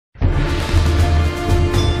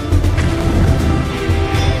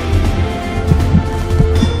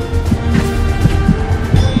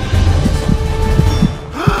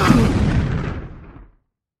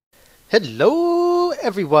Hello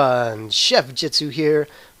everyone, Chef Jitsu here.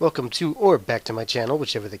 Welcome to or back to my channel,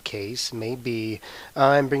 whichever the case may be.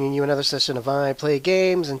 I'm bringing you another session of I Play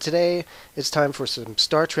Games, and today it's time for some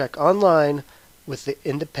Star Trek Online with the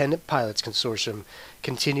Independent Pilots Consortium,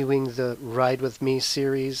 continuing the Ride With Me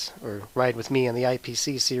series, or Ride With Me on the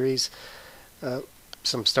I.P.C series.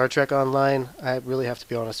 Some Star Trek Online. I really have to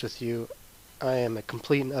be honest with you. I am a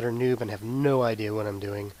complete and utter noob and have no idea what I'm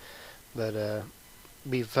doing. But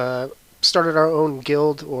we've started our own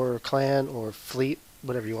guild or clan or fleet,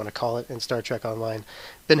 whatever you want to call it, in Star Trek Online.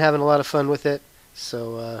 Been having a lot of fun with it,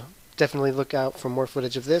 so definitely look out for more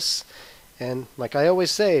footage of this. And like I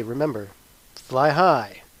always say, remember, fly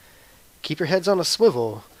high, keep your heads on a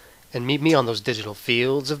swivel, and meet me on those digital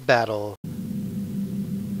fields of battle.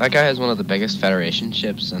 That guy has one of the biggest Federation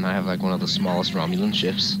ships, and I have like one of the smallest Romulan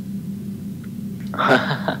ships.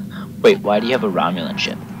 Wait, why do you have a Romulan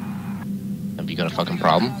ship? Have you got a fucking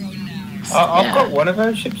problem? I've got one of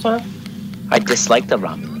those ships left. I dislike the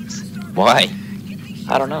Romulans. Why?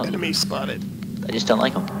 I don't know. Enemy spotted. I just don't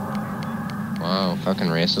like them. Wow, fucking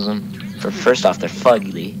racism. First off, they're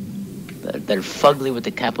fugly. They're fugly with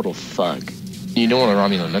the capital Fug. You know what a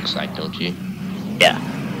Romulan looks like, don't you? Yeah.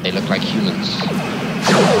 They look like humans.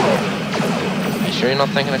 Are you sure you're not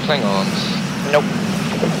thinking of Klingons? Nope. I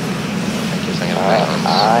think you're thinking of Klingons.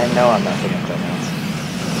 I know I'm not thinking of Klingons.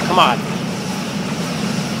 Come on.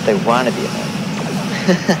 They want to be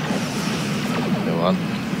American. Go on.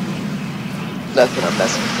 That's what I'm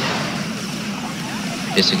messing with.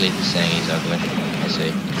 Basically, he's saying he's ugly. I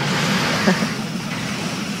see.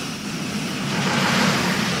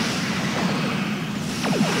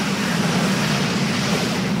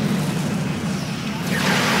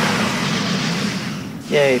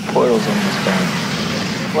 Yay, portal's almost done.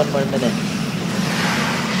 1 more minute.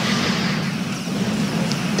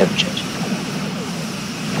 Never change.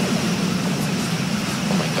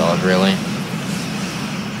 Oh my god, really?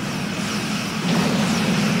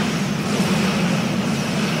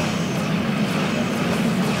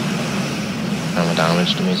 How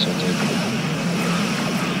damage to me, so dude.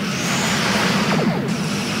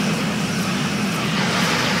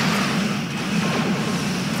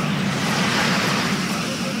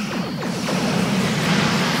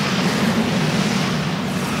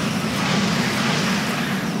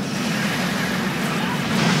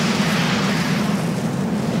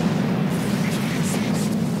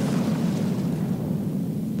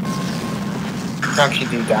 Actually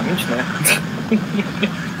do damage now.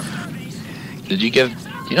 Do you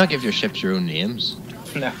not give your ships your own names?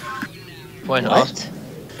 No. Why not? What?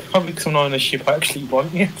 Probably because I'm not on a ship I actually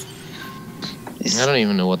want yet. I don't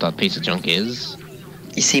even know what that piece of junk is.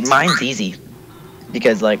 You see, mine's easy.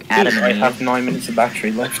 Because, like, Adam I and have Eve... 9 minutes of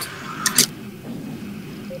battery left.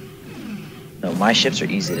 No, my ships are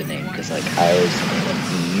easy to name, because, like, I always name them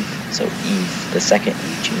Eve. So, Eve the second,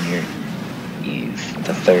 Eve Junior, Eve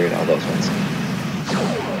the third, all those ones.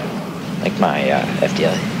 Like, my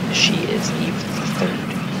FDL, she is Eve the third.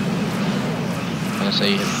 I'm gonna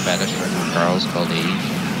say you have a fetish for girls called Eve.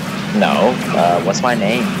 No, what's my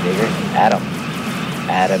name, nigger? Adam.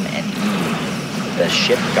 Adam and Eve. The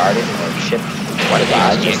ship garden or ship... What if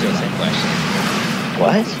I just ask you the same question?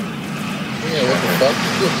 What? Yeah, what the fuck?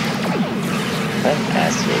 I didn't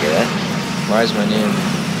ask Jaeger that. Why is my name...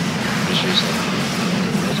 Just recently.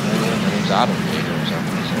 What's my name? My name's Adam Jaeger or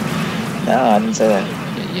something. So. No, I didn't say that.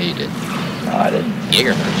 Yeah, you did. No, I didn't.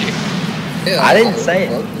 Jaeger heard you. Yeah, I didn't say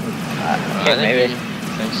it. Okay, maybe. I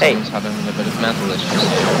think Hey. someone's having a bit of mental issues.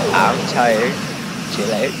 I'm tired.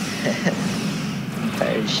 Chill out. I'm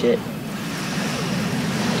tired as shit.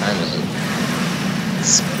 What time is it?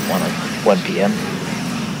 It's 1 p.m.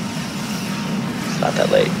 It's not that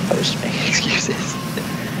late. I was just making excuses.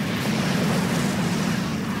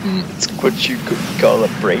 It's what you could call a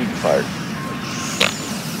brain fart.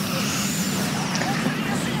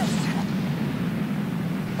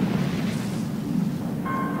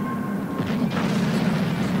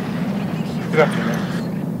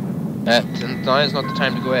 Now is not the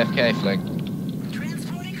time to go AFK, Flick.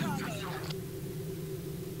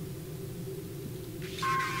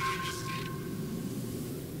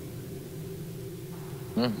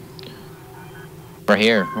 Over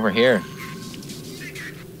here, over here.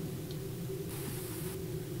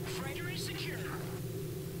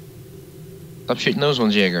 Stop shooting those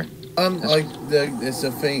ones, Jaeger. It's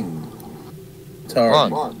a thing.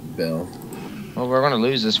 Target, Bill. Well, we're gonna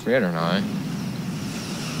lose this freighter now.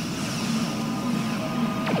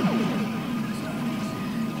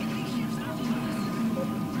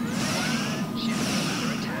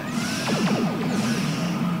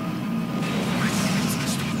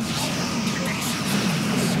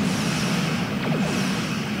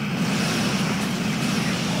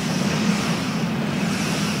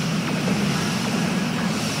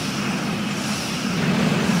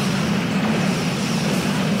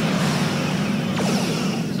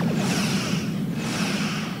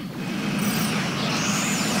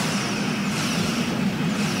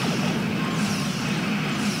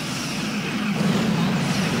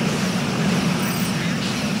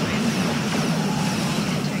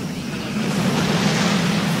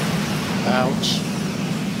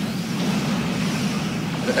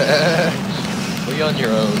 Were you on your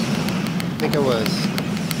own? I think I was.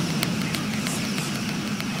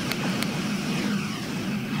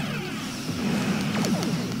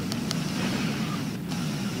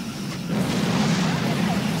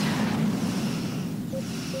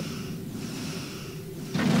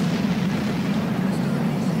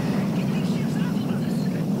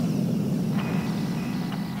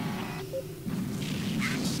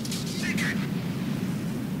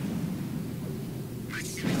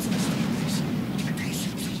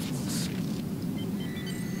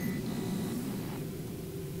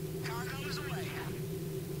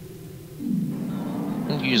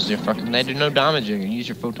 Use your fucking. They do no damage. You can use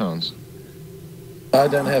your photons. I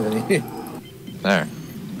don't have any. There.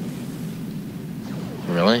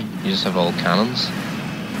 Really? You just have all cannons?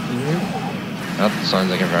 Mm-hmm. That sounds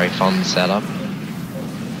like a very fun setup.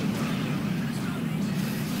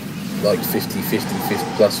 Like 50, 50, 50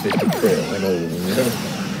 plus 50 crit on all of them, you know?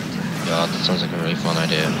 God, that sounds like a really fun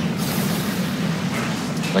idea.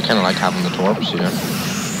 I kind of like having the torps, you know?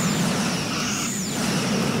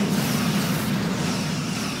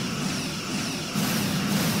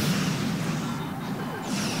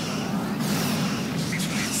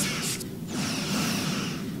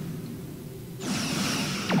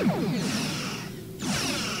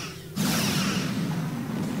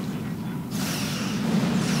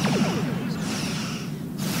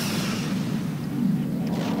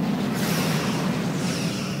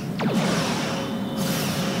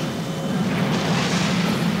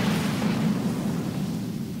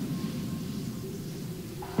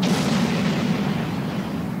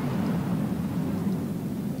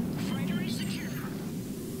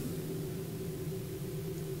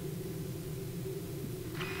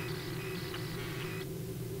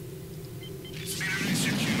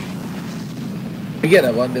 We get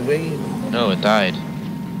that one, did we? No, it died.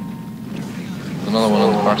 Another one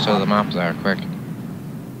on the far side of the map there, quick.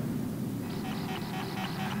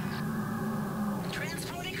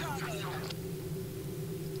 Transporting cargo.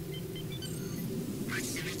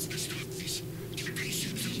 Thanks for the assist.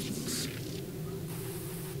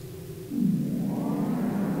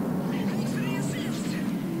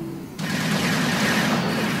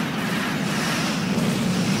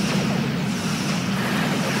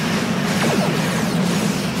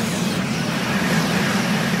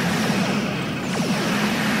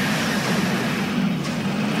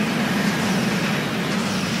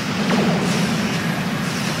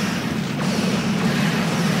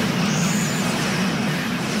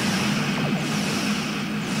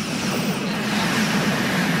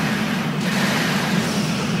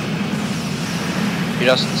 Shoot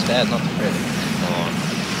us instead, not the crit. Come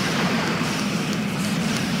on.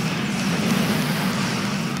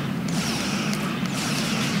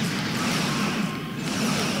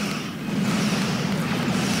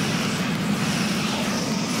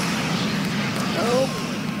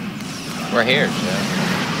 Oh, We're here, Jeff.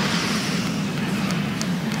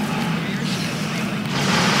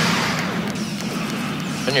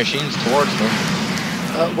 Turn your shields towards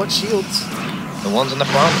them. what shields? The ones in the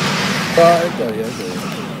front. Oh, okay, okay.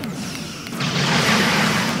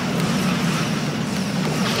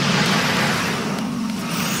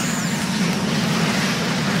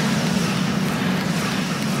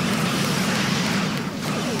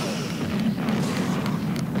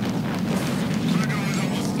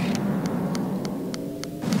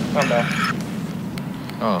 I'm back.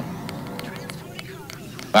 Oh.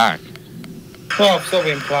 Back. Well, I've still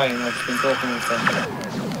been playing, I've been talking and stuff.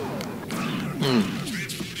 Hmm.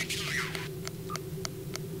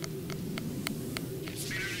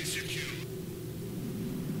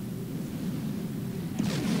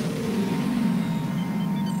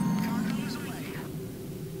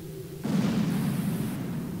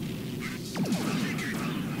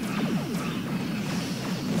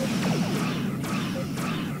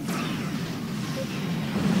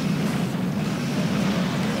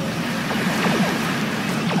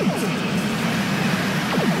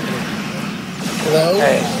 Hello?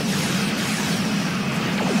 Hey.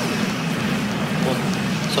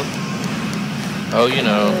 So. Oh, you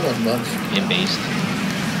know, Not much. being based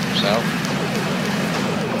yourself.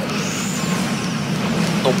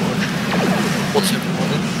 Not much. What's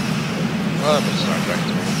everyone? Well, I'm Star Trek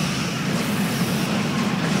too.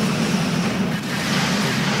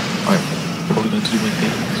 I'm probably going to do my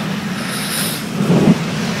payments.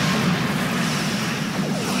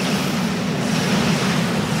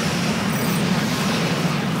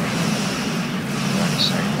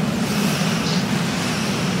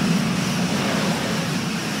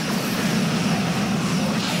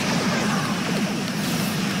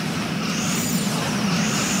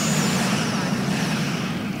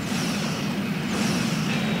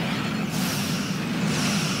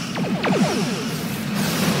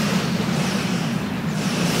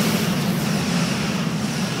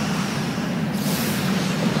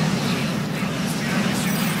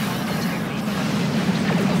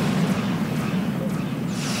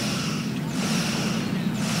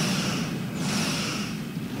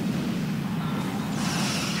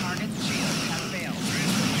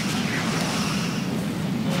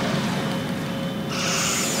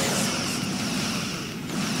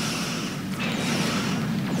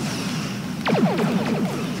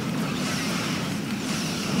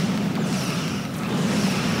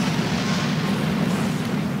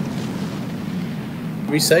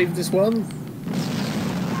 we save this one?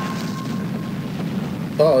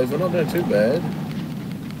 5, we're not doing too bad.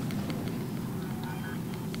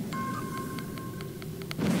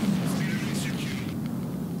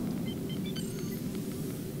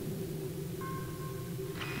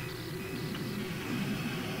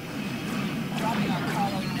 Dropping our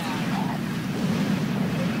cargo now.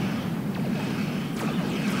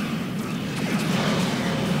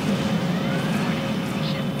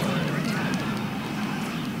 Ship under attack.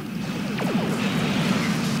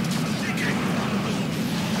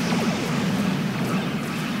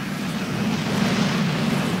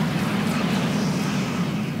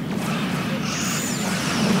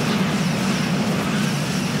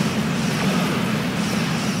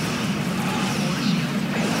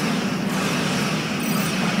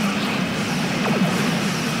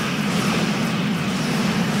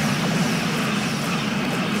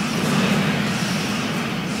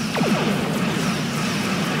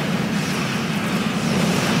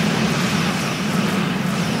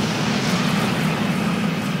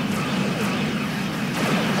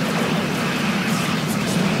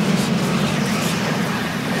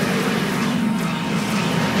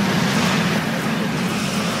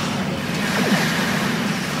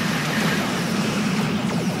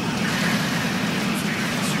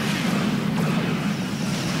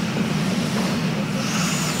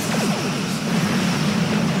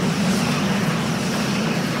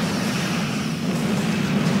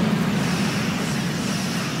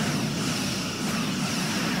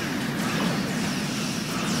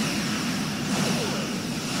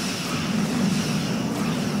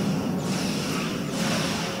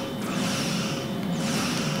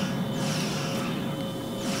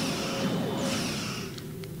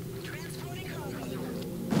 Transporting cargo.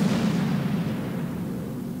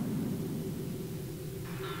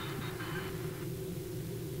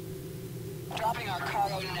 Dropping our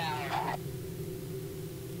cargo now.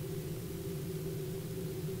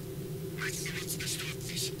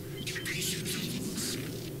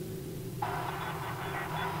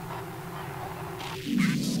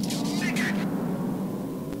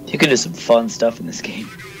 You can do some fun stuff in this game.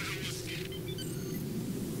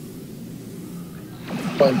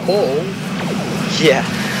 Fine, Paul. Yeah.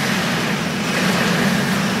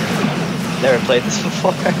 Never played this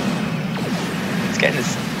before. It's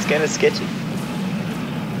kind of sketchy.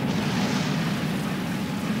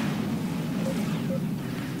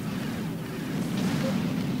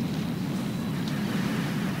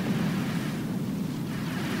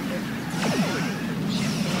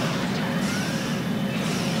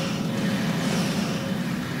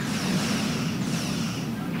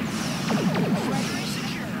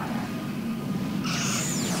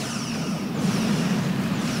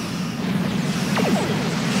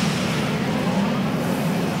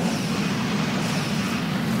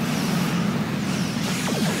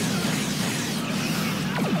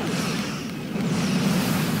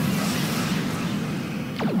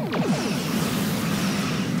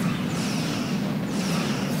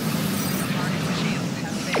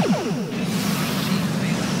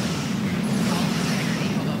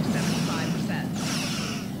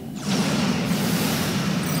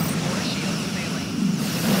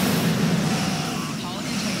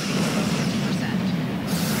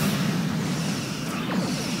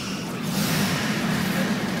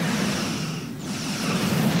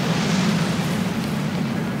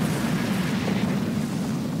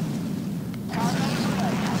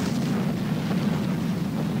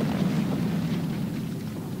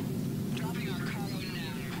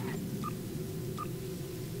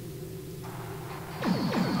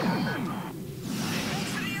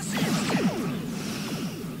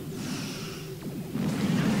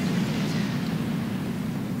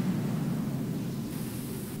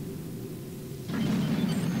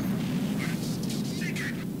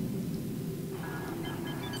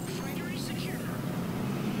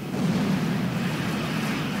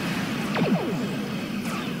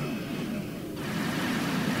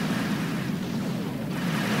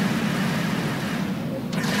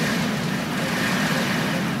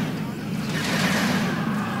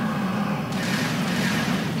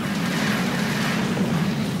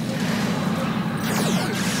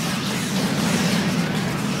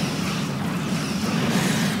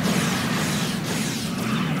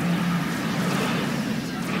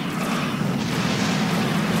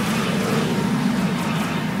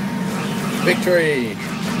 Victory!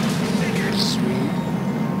 Sweet.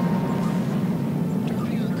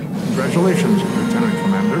 Congratulations, Lieutenant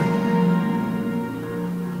Commander.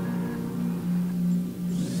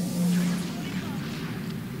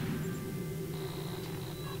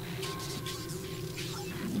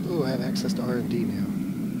 Ooh, I have access to R&D now.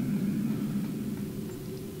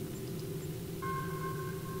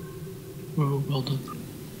 Oh, well done.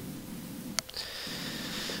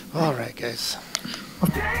 All right, guys.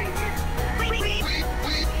 Dang it!